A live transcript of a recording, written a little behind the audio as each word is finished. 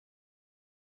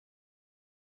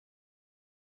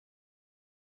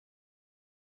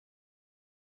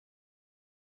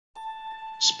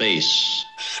Space.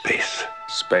 Space.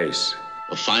 Space.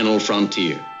 The final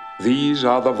frontier. These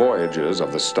are the voyages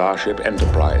of the starship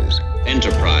Enterprise.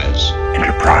 Enterprise.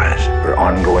 Enterprise. Her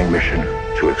ongoing mission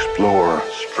to explore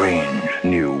strange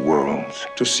new worlds.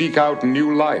 To seek out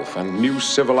new life and new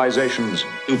civilizations.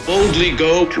 To boldly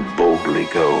go. To boldly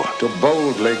go. To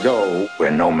boldly go where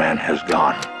no man has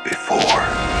gone before.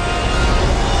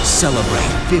 Celebrate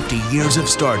 50 years of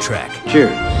Star Trek.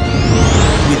 Cheers.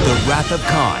 With the Wrath of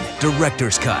Khan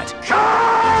Director's Cut.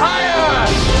 Fire!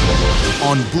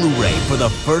 On Blu-ray for the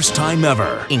first time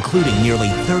ever, including nearly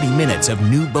 30 minutes of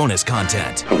new bonus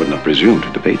content. I would not presume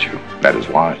to debate you. That is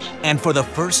wise. And for the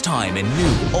first time in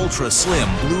new ultra-slim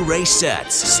Blu-ray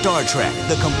sets, Star Trek,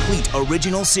 the complete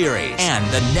original series, and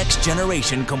the Next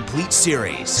Generation complete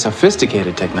series.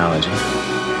 Sophisticated technology.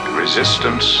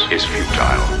 Resistance is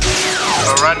futile.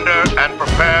 Surrender and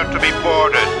prepare to be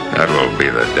boarded. That will be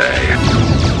the day.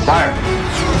 Fire!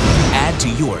 Add to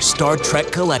your Star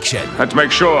Trek collection. and to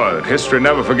make sure that history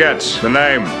never forgets the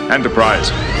name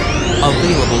Enterprise.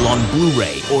 Available on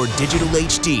Blu-ray or digital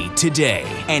HD today.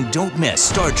 And don't miss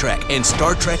Star Trek and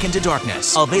Star Trek Into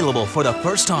Darkness. Available for the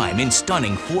first time in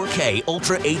stunning 4K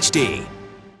Ultra HD.